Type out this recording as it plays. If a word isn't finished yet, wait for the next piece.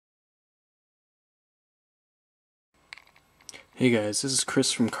Hey guys, this is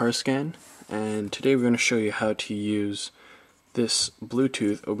Chris from CarScan, and today we're going to show you how to use this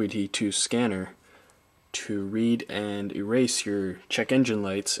Bluetooth OBD2 scanner to read and erase your check engine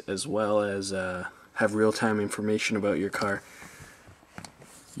lights, as well as have real-time information about your car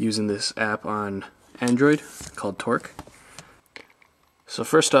using this app on Android called Torque. So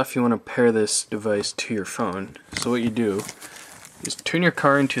first off, you want to pair this device to your phone. So what you do is turn your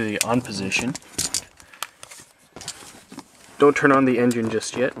car into the on position. Don't turn on the engine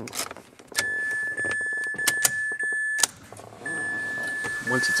just yet.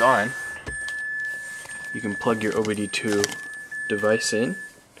 Once it's on, you can plug your OBD2 device in.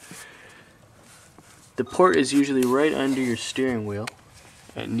 The port is usually right under your steering wheel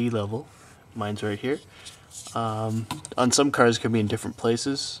at knee level. Mine's right here. On some cars it can be in different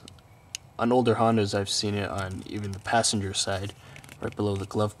places. On older Hondas I've seen it on even the passenger side, right below the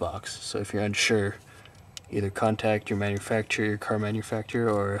glove box. So if you're unsure, either contact your manufacturer, your car manufacturer,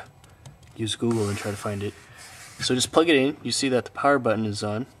 or use Google and try to find it. So just plug it in. You see that the power button is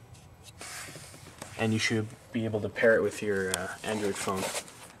on, and you should be able to pair it with your Android phone.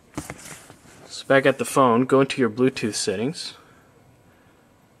 So back at the phone, go into your Bluetooth settings.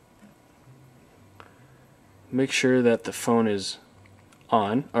 Make sure that the phone is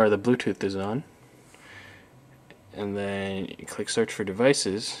on, or the Bluetooth is on, and then you click search for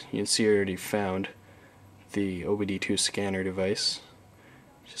devices. You can see I already found the OBD2 scanner device.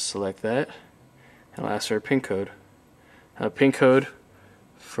 Just select that, and it'll ask for a PIN code. Now, the PIN code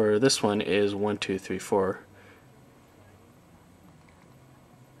for this one is 1234,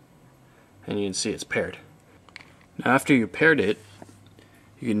 and you can see it's paired. Now, after you paired it,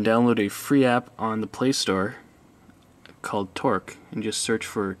 you can download a free app on the Play Store called Torque, and just search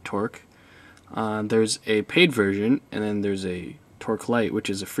for Torque. There's a paid version, and then there's a Torque Lite, which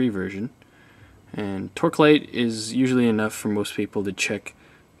is a free version. And Torque Lite is usually enough for most people to check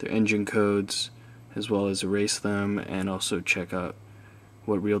their engine codes, as well as erase them, and also check out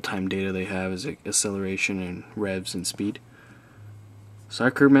what real-time data they have as acceleration and revs and speed. So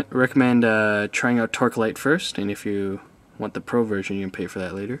I recommend trying out Torque Lite first, and if you want the Pro version, you can pay for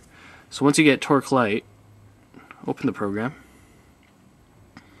that later. So once you get Torque Lite, open the program,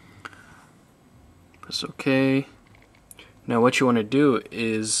 press OK. Now what you want to do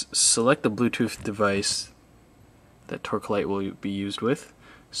is select the Bluetooth device that Torque Lite will be used with.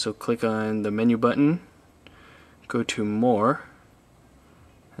 So click on the menu button, go to More,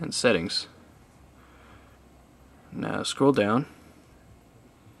 and Settings. Now scroll down,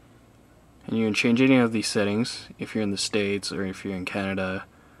 and you can change any of these settings if you're in the States or if you're in Canada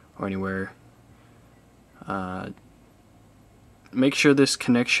or anywhere. Make sure this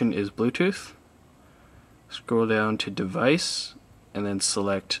connection is Bluetooth. Scroll down to Device, and then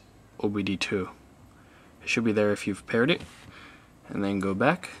select OBD2. It should be there if you've paired it, and then go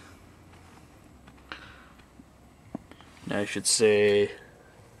back. Now I should say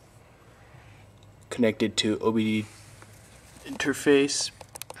connected to OBD interface,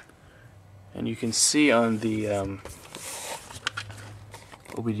 and you can see on the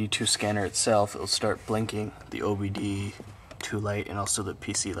OBD2 scanner itself, it'll start blinking the OBD2 light and also the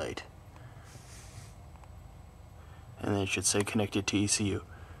PC light. And then it should say connected to ECU.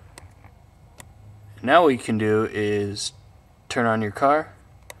 Now what you can do is turn on your car,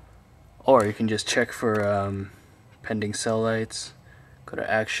 or you can just check for pending cell lights, go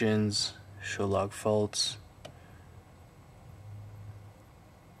to Actions, Show Log Faults.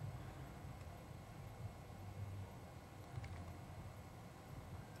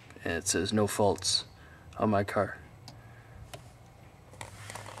 And it says no faults on my car.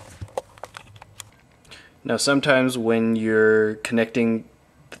 Now sometimes when you're connecting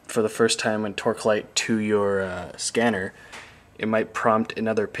for the first time on Torque Lite to your scanner, it might prompt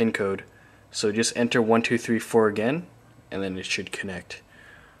another PIN code. So just enter 1234 again, and then it should connect.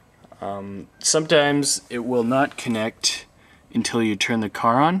 Sometimes it will not connect until you turn the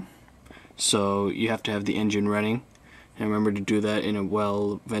car on, so you have to have the engine running. And remember to do that in a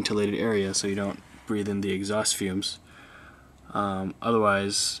well ventilated area so you don't breathe in the exhaust fumes.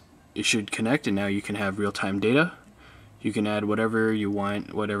 Otherwise it should connect, and now you can have real-time data. You can add whatever you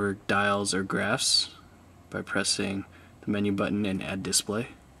want, whatever dials or graphs, by pressing the menu button and add display.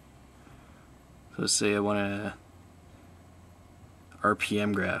 So let's say I want a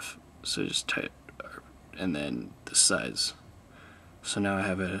RPM graph, so just type and then the size. So now I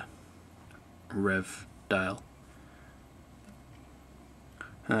have a rev dial.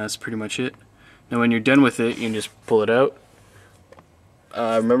 That's pretty much it. Now when you're done with it, you can just pull it out.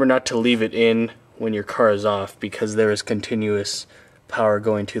 Remember not to leave it in when your car is off, because there is continuous power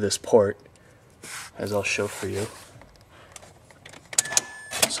going to this port, as I'll show for you.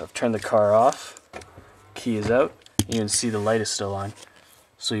 So I've turned the car off, key is out, and you can see the light is still on.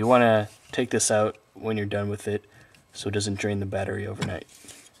 So you want to take this out when you're done with it so it doesn't drain the battery overnight.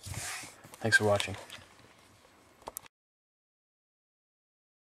 Thanks for watching.